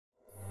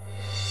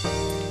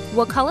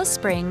Wakulla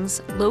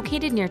Springs,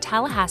 located near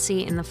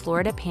Tallahassee in the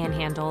Florida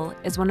Panhandle,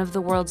 is one of the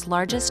world's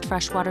largest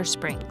freshwater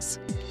springs.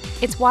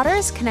 Its water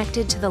is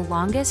connected to the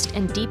longest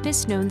and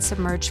deepest known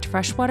submerged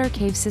freshwater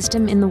cave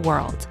system in the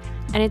world,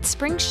 and its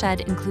spring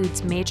shed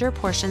includes major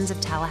portions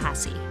of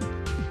Tallahassee.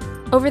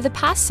 Over the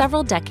past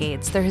several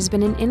decades, there has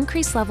been an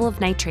increased level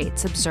of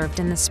nitrates observed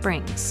in the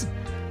springs.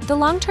 The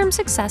long-term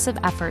success of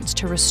efforts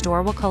to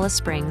restore Wakulla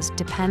Springs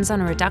depends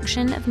on a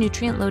reduction of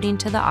nutrient loading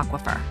to the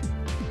aquifer.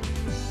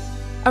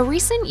 A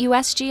recent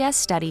USGS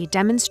study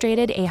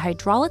demonstrated a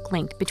hydraulic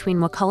link between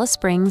Wakulla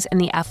Springs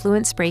and the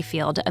effluent spray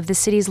field of the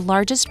city's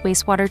largest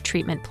wastewater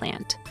treatment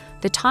plant,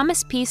 the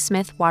Thomas P.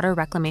 Smith Water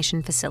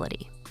Reclamation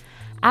Facility.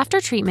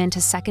 After treatment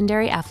to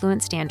secondary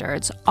effluent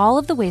standards, all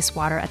of the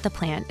wastewater at the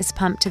plant is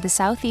pumped to the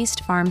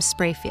Southeast Farms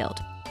spray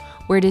field,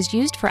 where it is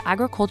used for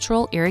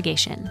agricultural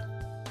irrigation.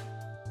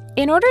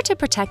 In order to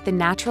protect the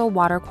natural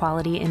water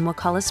quality in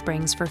Wakulla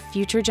Springs for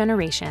future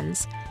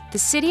generations, the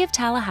City of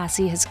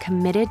Tallahassee has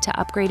committed to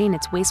upgrading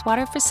its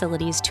wastewater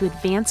facilities to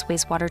advanced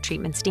wastewater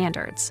treatment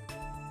standards.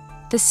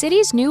 The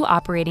city's new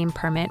operating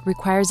permit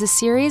requires a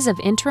series of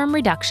interim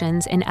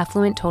reductions in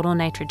effluent total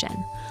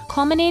nitrogen,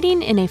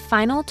 culminating in a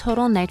final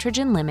total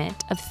nitrogen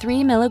limit of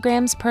 3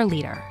 milligrams per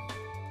liter.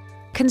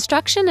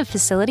 Construction of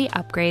facility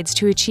upgrades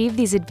to achieve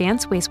these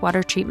advanced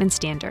wastewater treatment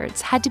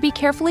standards had to be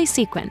carefully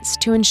sequenced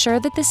to ensure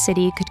that the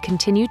city could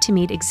continue to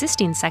meet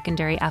existing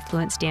secondary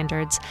effluent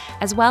standards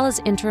as well as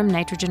interim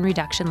nitrogen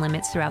reduction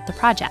limits throughout the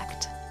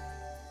project.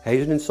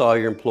 Hazen and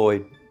Sawyer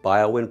employed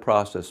biowind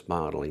process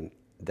modeling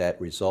that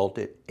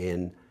resulted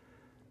in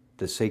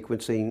the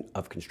sequencing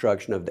of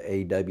construction of the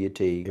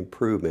AWT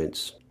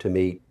improvements to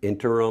meet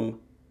interim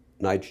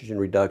nitrogen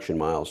reduction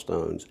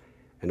milestones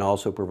and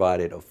also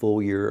provided a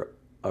full year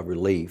of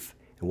relief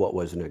in what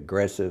was an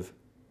aggressive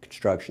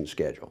construction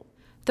schedule.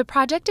 The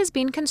project is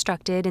being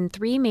constructed in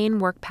 3 main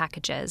work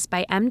packages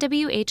by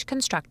MWH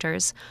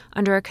Constructors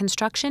under a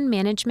construction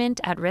management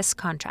at risk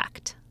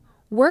contract.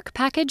 Work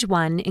Package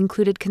 1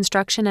 included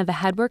construction of a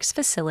headworks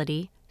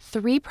facility,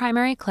 3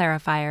 primary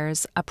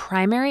clarifiers, a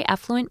primary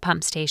effluent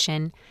pump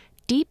station,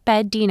 deep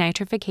bed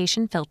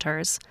denitrification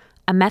filters,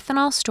 a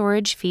methanol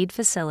storage feed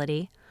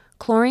facility,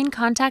 chlorine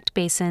contact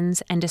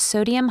basins, and a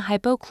sodium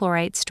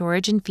hypochlorite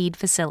storage and feed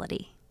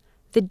facility.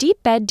 The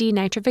deep bed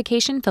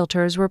denitrification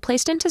filters were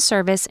placed into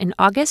service in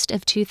August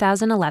of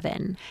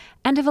 2011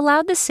 and have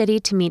allowed the city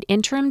to meet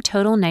interim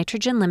total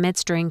nitrogen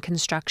limits during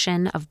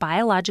construction of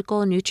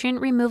biological nutrient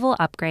removal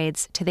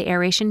upgrades to the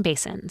aeration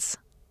basins.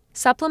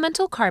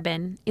 Supplemental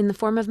carbon, in the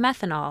form of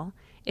methanol,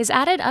 is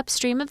added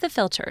upstream of the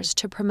filters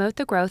to promote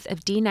the growth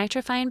of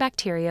denitrifying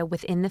bacteria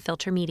within the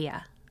filter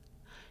media.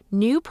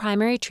 New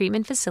primary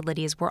treatment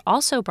facilities were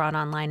also brought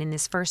online in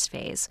this first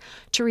phase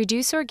to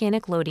reduce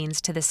organic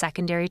loadings to the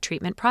secondary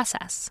treatment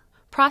process.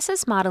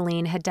 Process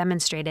modeling had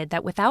demonstrated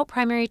that without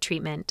primary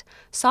treatment,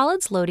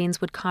 solids loadings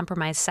would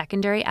compromise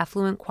secondary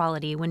effluent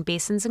quality when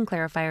basins and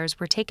clarifiers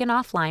were taken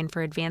offline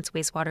for advanced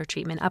wastewater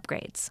treatment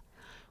upgrades.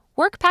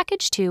 Work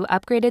Package 2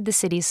 upgraded the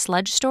city's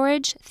sludge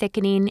storage,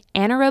 thickening,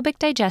 anaerobic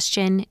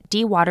digestion,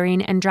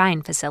 dewatering, and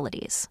drying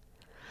facilities.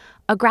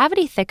 A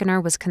gravity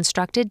thickener was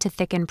constructed to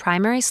thicken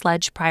primary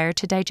sludge prior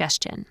to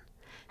digestion.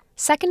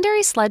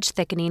 Secondary sludge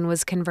thickening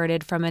was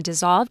converted from a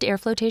dissolved air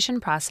flotation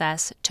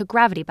process to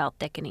gravity belt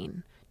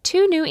thickening.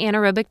 2 new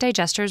anaerobic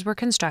digesters were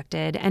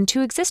constructed, and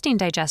 2 existing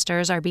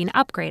digesters are being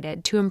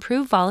upgraded to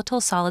improve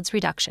volatile solids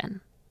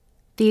reduction.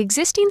 The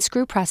existing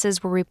screw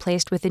presses were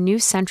replaced with a new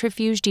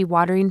centrifuge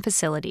dewatering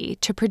facility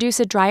to produce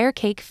a drier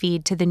cake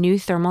feed to the new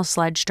thermal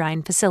sludge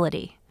drying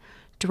facility.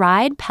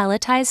 Dried,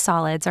 pelletized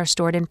solids are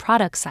stored in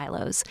product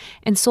silos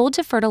and sold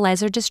to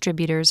fertilizer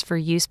distributors for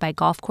use by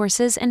golf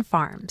courses and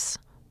farms.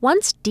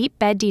 Once deep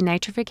bed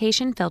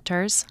denitrification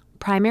filters,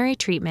 primary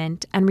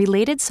treatment, and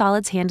related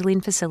solids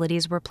handling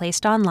facilities were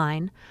placed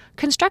online,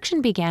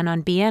 construction began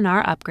on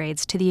BNR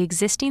upgrades to the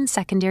existing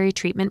secondary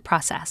treatment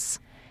process.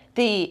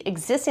 The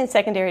existing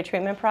secondary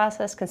treatment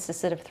process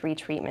consisted of 3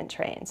 treatment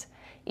trains.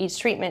 Each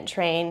treatment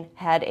train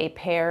had a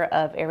pair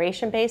of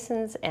aeration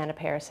basins and a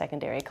pair of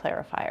secondary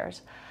clarifiers.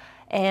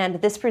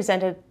 And this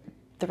presented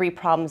 3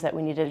 problems that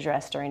we needed to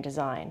address during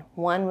design.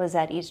 One was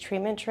that each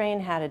treatment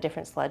train had a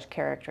different sludge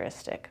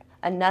characteristic.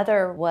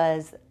 Another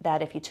was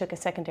that if you took a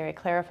secondary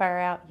clarifier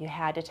out, you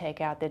had to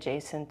take out the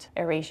adjacent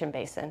aeration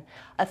basin.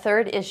 A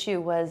third issue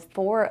was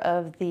 4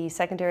 of the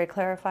secondary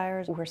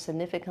clarifiers were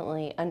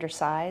significantly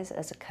undersized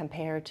as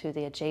compared to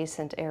the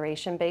adjacent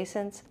aeration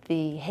basins.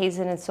 The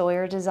Hazen and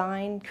Sawyer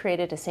design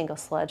created a single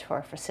sludge for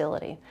our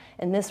facility,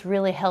 and this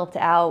really helped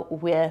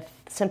out with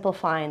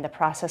simplifying the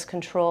process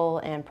control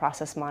and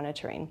process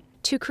monitoring.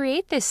 To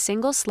create this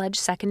single sludge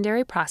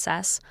secondary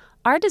process,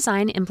 our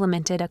design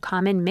implemented a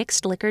common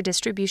mixed liquor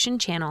distribution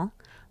channel,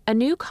 a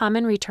new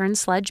common return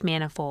sludge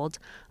manifold,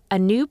 a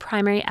new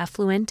primary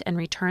effluent and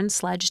return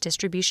sludge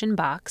distribution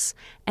box,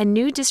 and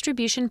new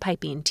distribution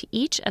piping to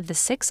each of the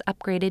 6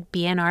 upgraded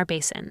BNR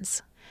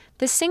basins.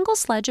 The single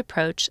sledge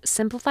approach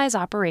simplifies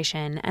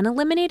operation and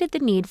eliminated the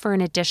need for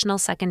an additional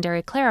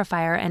secondary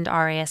clarifier and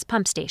RAS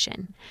pump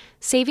station,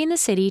 saving the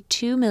city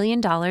 $2 million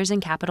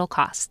in capital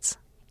costs.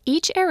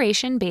 Each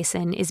aeration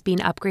basin is being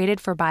upgraded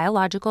for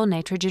biological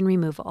nitrogen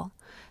removal.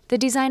 The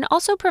design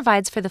also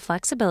provides for the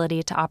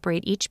flexibility to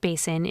operate each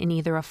basin in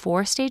either a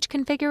 4-stage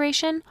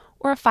configuration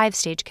or a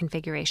 5-stage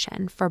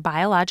configuration for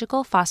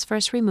biological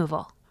phosphorus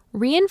removal.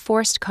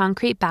 Reinforced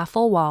concrete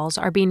baffle walls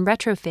are being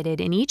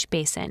retrofitted in each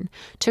basin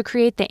to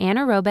create the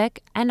anaerobic,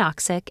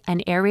 anoxic,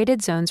 and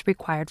aerated zones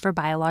required for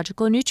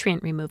biological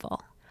nutrient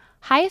removal.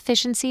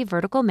 High-efficiency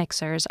vertical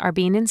mixers are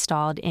being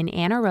installed in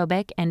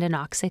anaerobic and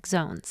anoxic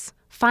zones.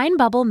 Fine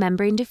bubble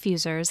membrane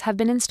diffusers have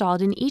been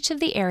installed in each of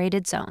the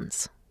aerated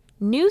zones.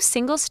 New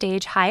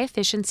single-stage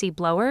high-efficiency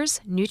blowers,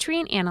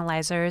 nutrient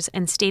analyzers,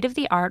 and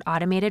state-of-the-art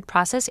automated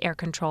process air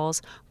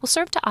controls will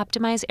serve to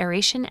optimize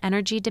aeration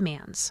energy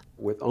demands.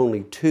 With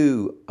only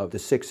 2 of the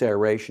 6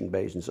 aeration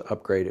basins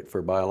upgraded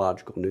for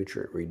biological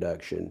nutrient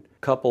reduction,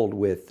 coupled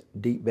with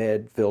deep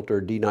bed filter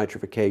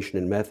denitrification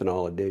and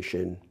methanol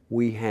addition,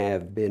 we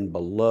have been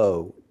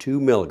below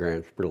 2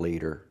 milligrams per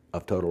liter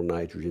of total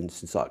nitrogen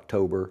since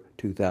October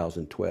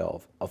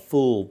 2012, a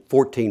full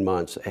 14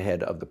 months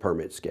ahead of the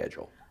permit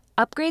schedule.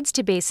 Upgrades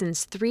to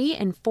basins 3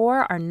 and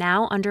 4 are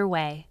now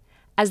underway.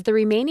 As the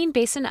remaining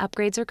basin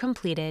upgrades are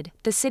completed,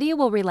 the city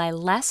will rely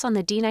less on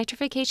the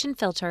denitrification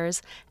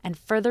filters and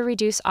further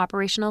reduce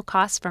operational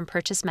costs from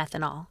purchased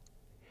methanol.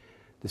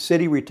 The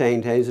city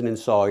retained Hazen and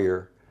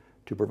Sawyer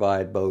to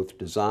provide both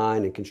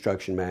design and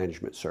construction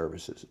management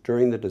services.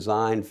 During the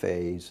design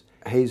phase,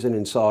 Hazen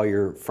and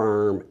Sawyer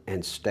firm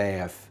and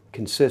staff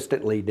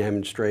consistently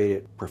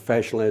demonstrated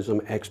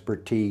professionalism,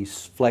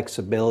 expertise,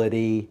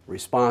 flexibility,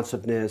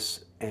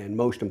 responsiveness, and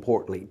most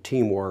importantly,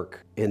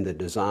 teamwork in the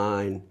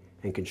design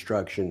and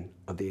construction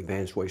of the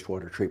Advanced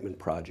Wastewater Treatment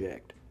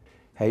Project.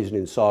 Hazen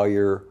and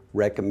Sawyer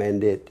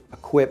recommended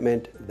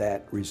equipment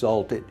that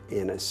resulted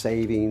in a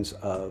savings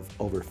of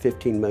over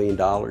 $15 million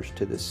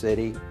to the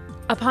city.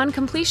 Upon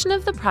completion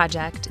of the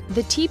project,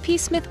 the T.P.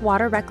 Smith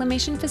Water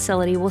Reclamation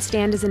Facility will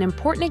stand as an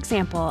important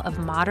example of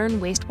modern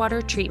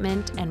wastewater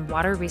treatment and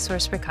water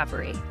resource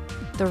recovery.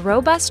 The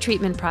robust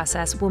treatment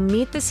process will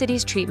meet the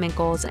city's treatment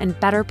goals and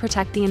better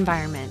protect the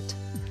environment.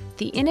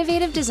 The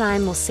innovative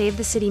design will save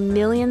the city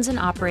millions in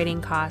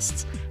operating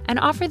costs and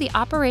offer the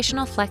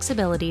operational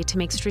flexibility to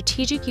make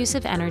strategic use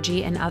of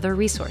energy and other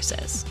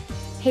resources.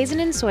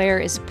 Hazen and Sawyer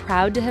is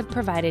proud to have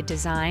provided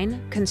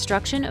design,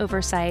 construction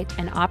oversight,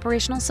 and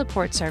operational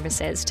support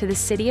services to the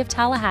City of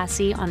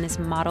Tallahassee on this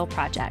model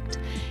project,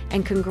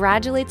 and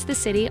congratulates the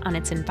city on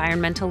its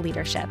environmental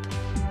leadership.